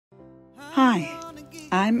Hi,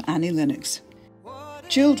 I'm Annie Lennox.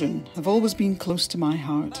 Children have always been close to my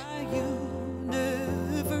heart.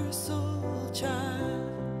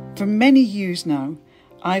 For many years now,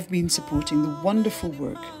 I've been supporting the wonderful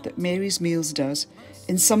work that Mary's Meals does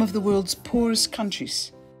in some of the world's poorest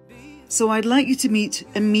countries. So I'd like you to meet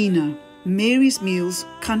Amina, Mary's Meals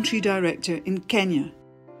Country Director in Kenya.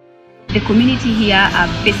 The community here are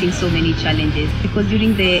facing so many challenges because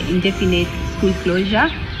during the indefinite school closure,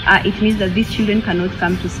 it means that these children cannot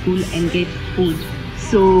come to school and get food.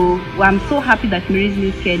 So I'm so happy that Mary's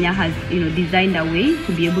Meals Kenya has designed a way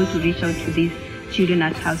to be able to reach out to these children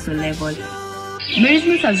at household level. Mary's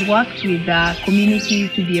Meals has worked with the community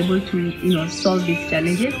to be able to solve these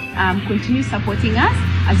challenges. Continue supporting us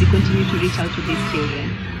as we continue to reach out to these children.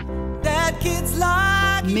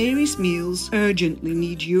 Mary's Meals urgently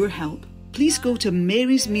need your help. Please go to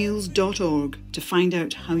marysmeals.org to find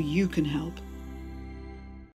out how you can help.